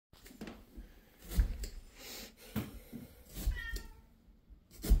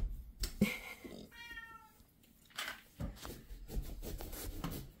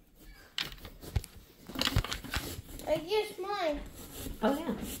use mine. Oh,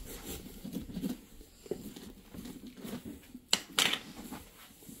 yeah.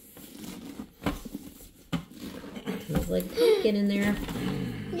 Smells like pumpkin in there.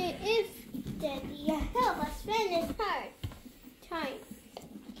 It is, Daddy. Help us finish hard. Time.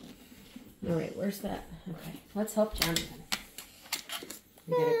 All right, where's that? Okay, let's help Jonathan.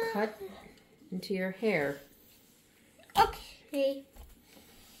 You gotta cut into your hair. Okay.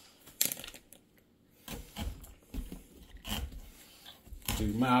 Do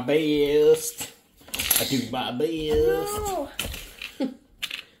my best. I do my best. No.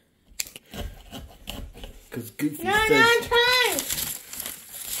 Cause Goofy No, says... not time.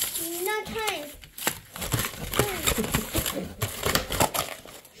 Not time.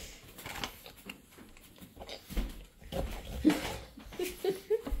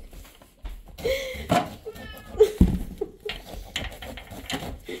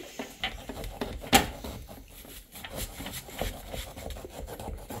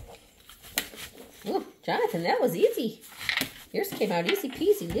 Ooh, Jonathan, that was easy. Yours came out easy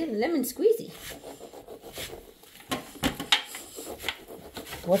peasy, lemon squeezy.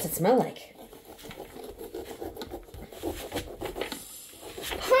 What's it smell like?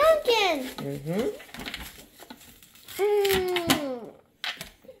 Pumpkin. Mm-hmm.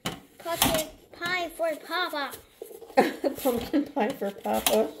 Pumpkin pie for Papa. Pumpkin pie for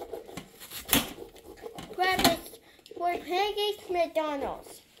Papa. Breakfast for pancakes,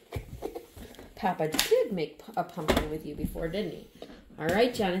 McDonald's. Papa did make a pumpkin with you before, didn't he? All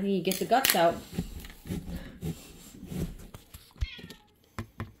right, Jonathan, you get the guts out.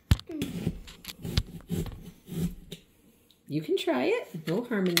 You can try it. No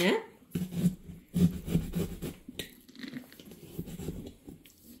harm in that.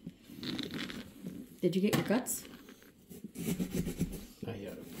 Did you get your guts? Not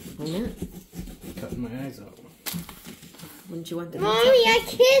yet. Why not? Cutting my eyes out. Wouldn't you want the Mommy, guts I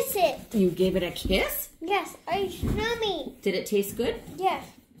kiss it. out? You gave it a kiss? Yes, I yummy. Did it taste good? Yes.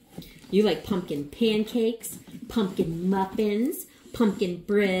 You like pumpkin pancakes, pumpkin muffins, pumpkin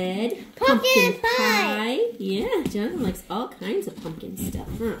bread, Pumpkin pie. Yeah, Jonathan likes all kinds of pumpkin stuff,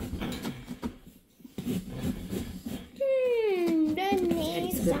 huh? That Daddy's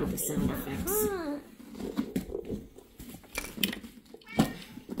needs good with the sound effects.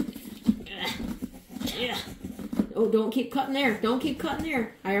 Yeah. Oh, don't keep cutting there. Don't keep cutting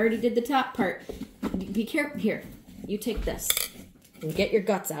there. I already did the top part. Be careful. Here, you take this and get your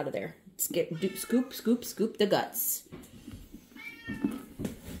guts out of there. Scoop, scoop, scoop the guts.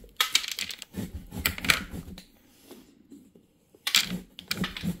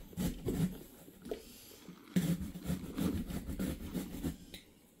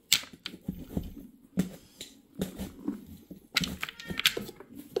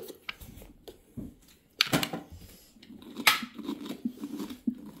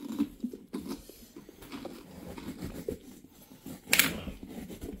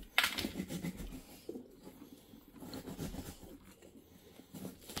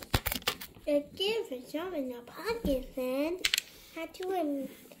 It gives a job in a pumpkin fan. Had to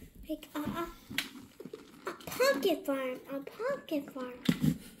make a pumpkin farm. A pumpkin farm.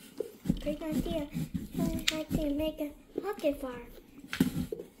 Great idea. I had to make a pumpkin farm.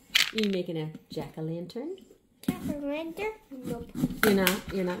 You making a jack-o'-lantern? Jack-o'-lantern? Nope.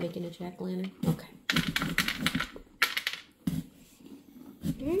 You're not making a jack-o'-lantern? Okay.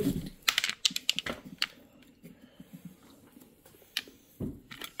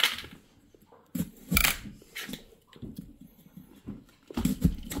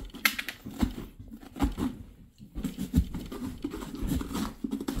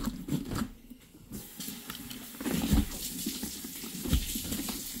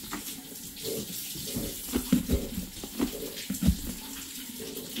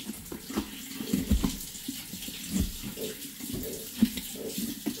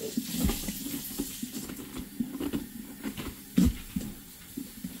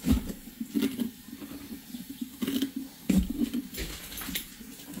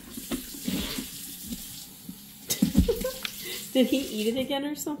 Did he eat it again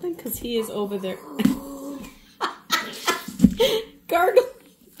or something? Because he is over there. Gargle.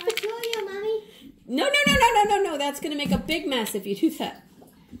 I'll show you, Mommy. No. That's going to make a big mess if you do that.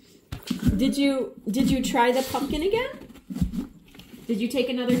 Did you try the pumpkin again? Did you take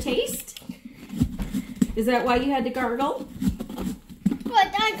another taste? Is that why you had to gargle?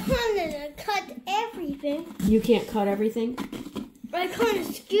 But I can't cut everything. You can't cut everything? I can't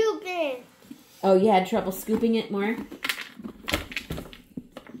scoop it. Oh, you had trouble scooping it more?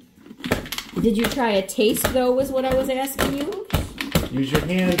 Did you try a taste, though, was what I was asking you? Use your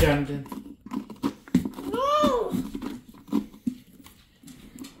hand, Jonathan. No.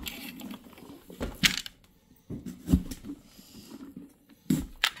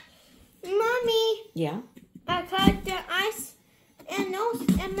 Yeah. I cut the eyes and nose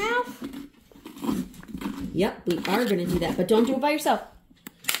and mouth. Yep, we are going to do that. But don't do it by yourself.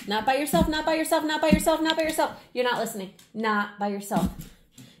 Not by yourself, not by yourself, not by yourself, not by yourself. You're not listening. Not by yourself.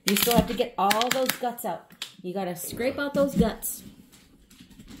 You still have to get all those guts out. You got to scrape out those guts.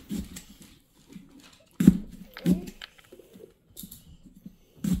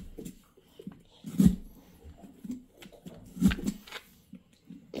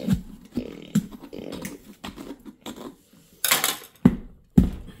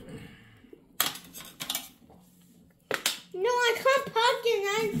 No, I can't pumpkin.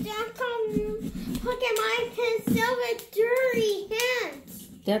 I can't pumpkin. My hands still with dirty hands.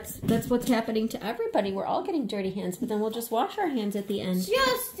 That's what's happening to everybody. We're all getting dirty hands, but then we'll just wash our hands at the end.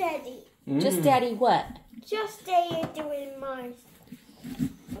 Just Daddy. Just Daddy what? Just Daddy doing mine.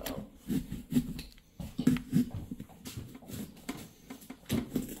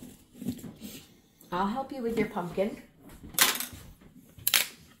 I'll help you with your pumpkin.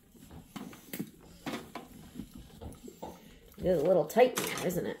 It's a little tight now,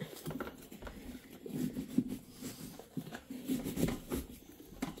 isn't it?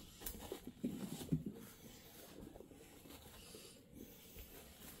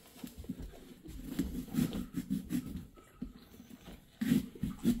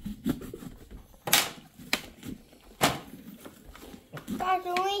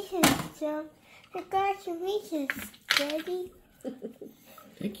 Congratulations, John. Congratulations, Daddy.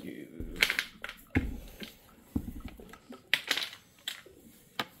 Thank you.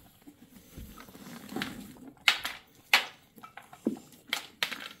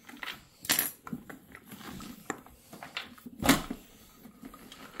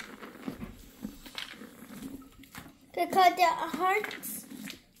 To cut the hearts,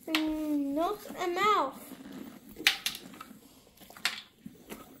 nose, and mouth.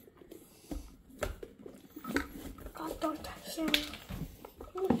 God, don't touch him.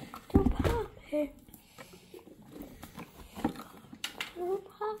 Don't pop him. Don't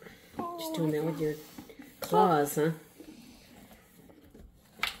pop. Just doing that with your claws, huh?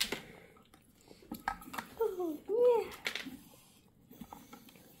 Oh,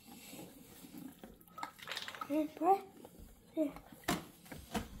 yeah. And breath. Yeah.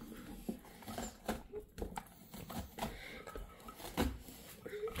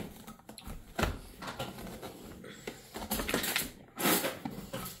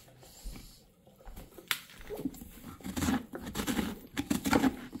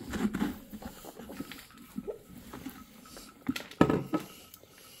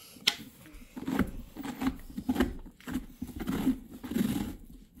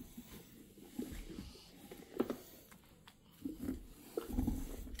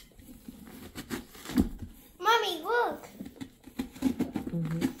 Mommy, look.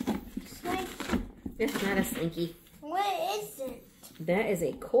 It's like, It's not a slinky. what is it? That is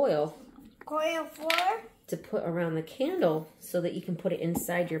a coil Coil for? to put around the candle so that you can put it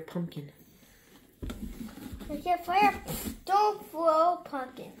inside your pumpkin. Like your fire. Don't blow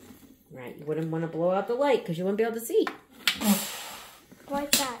pumpkin. Right, you wouldn't want to blow out the light because you wouldn't be able to see.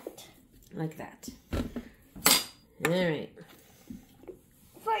 Like that. Like that. All right.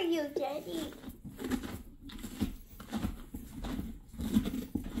 For you, Daddy.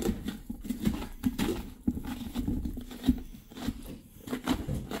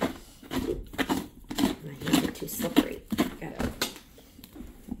 My hands are too slippery. Gotta.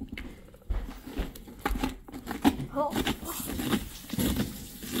 Oh.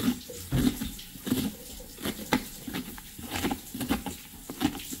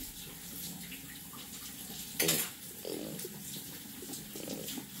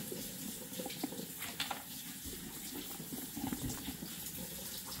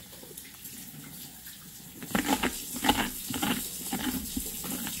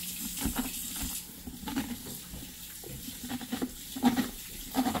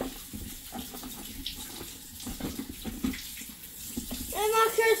 And my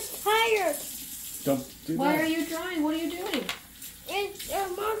kid's tired. Don't do Why that. are you drawing? What are you doing? It's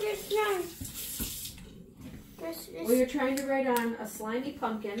Margaret's time. Well, you're trying to write on a slimy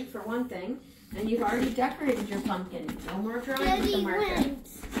pumpkin, for one thing, and you've already decorated your pumpkin. No more drawing with the Daddy marker.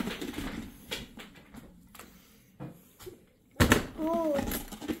 wins. Oh.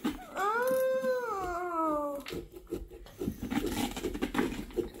 Oh.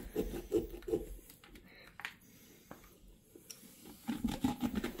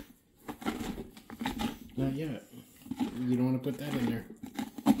 Not yet. You don't want to put that in there.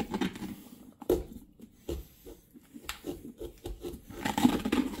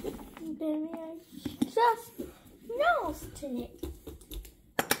 Baby, I just nose to it.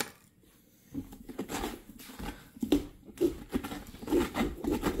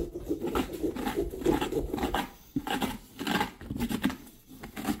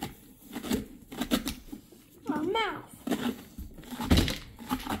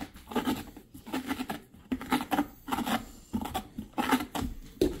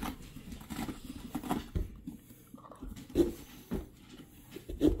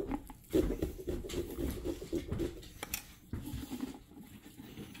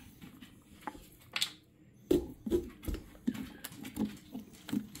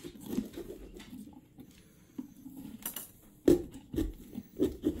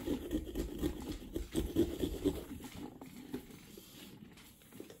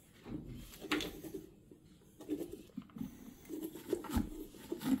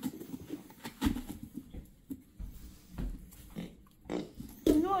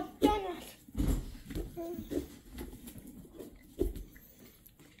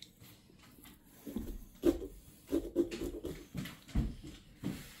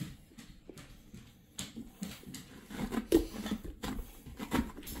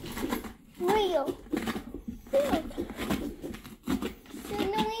 wheel. Look. It's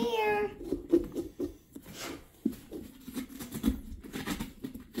in the ear.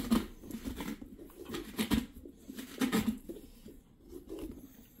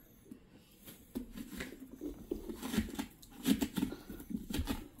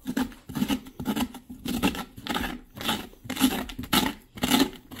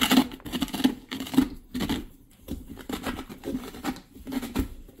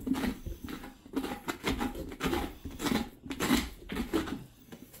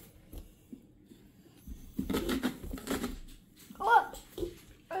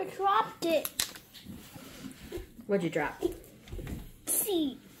 I dropped it. What'd you drop?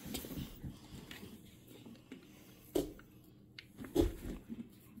 See.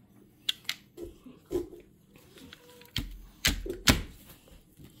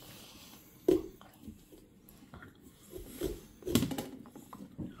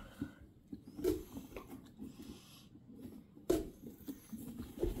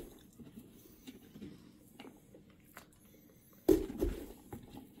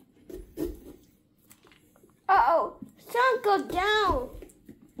 Uh-oh, sun go down.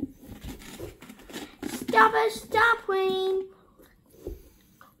 Stop it, stop, Wayne.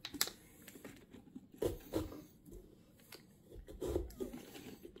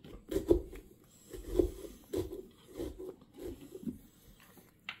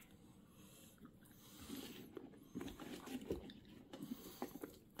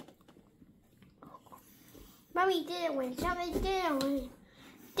 Mommy didn't win. Somebody didn't win.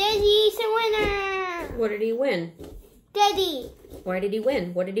 Daddy's the winner. What did he win? Daddy. Why did he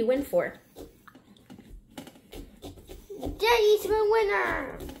win? What did he win for? Daddy's the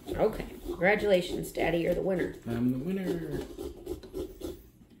winner. Okay. Congratulations, Daddy. You're the winner. I'm the winner.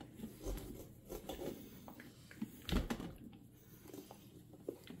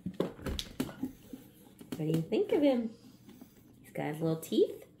 What do you think of him? He's got his little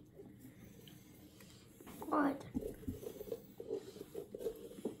teeth. What?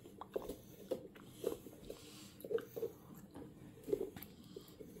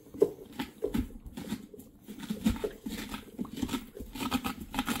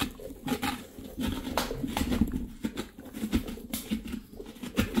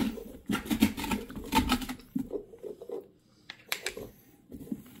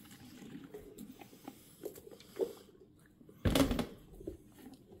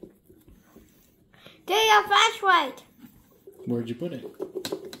 Daddy, a flashlight. Where'd you put it?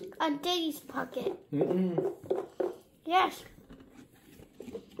 On Daddy's pocket. Mm-mm. Yes.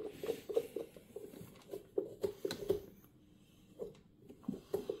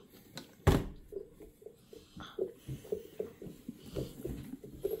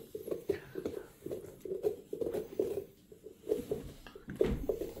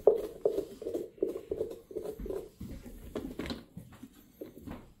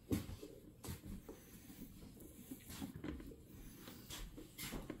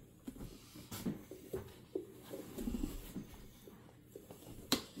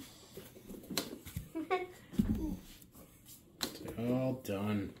 All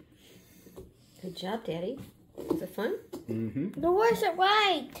done. Good job, Daddy. Was it fun? Mm-hmm. The words are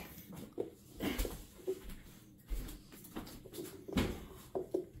right.